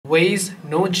Waze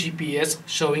no GPS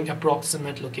showing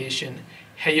approximate location.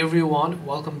 Hey everyone,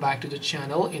 welcome back to the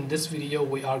channel. In this video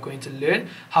we are going to learn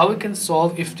how we can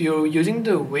solve if you're using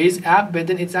the Waze app but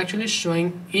then it's actually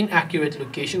showing inaccurate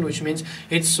location, which means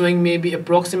it's showing maybe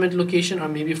approximate location or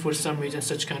maybe for some reason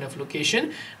such kind of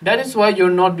location. That is why you're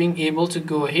not being able to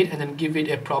go ahead and then give it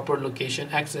a proper location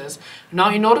access. Now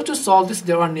in order to solve this,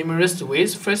 there are numerous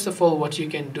ways. First of all, what you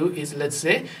can do is, let's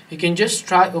say you can just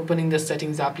try opening the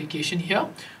settings application here.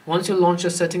 Once you launch the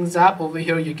settings app, over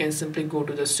here you can simply go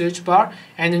to the search bar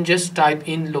and then just type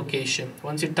in location.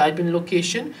 Once you type in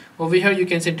location, over here you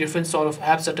can see different sort of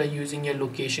apps that are using your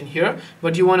location here,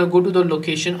 but you want to go to the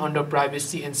location under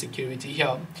privacy and security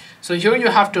here. So here you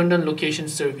have turned on location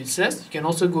services. You can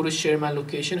also go to share my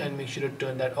location and make sure to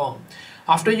turn that on.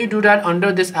 After you do that,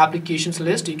 under this applications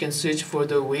list you can search for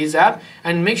the Waze app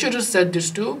and make sure to set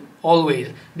this to always,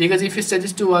 because if you set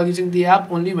this to while using the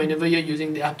app, only whenever you're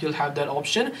using the app you'll have that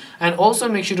option. And also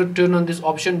make sure to turn on this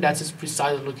option, that's its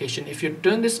precise location. If you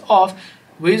turn this off,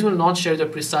 Waze will not share the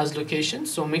precise location,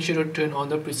 so make sure to turn on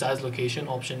the precise location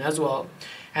option as well.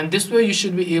 And this way you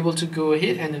should be able to go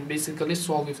ahead and then basically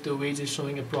solve if the Waze is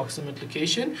showing approximate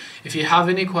location. If you have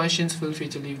any questions, feel free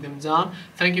to leave them down.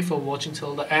 Thank you for watching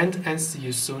till the end and see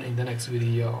you soon in the next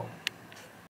video.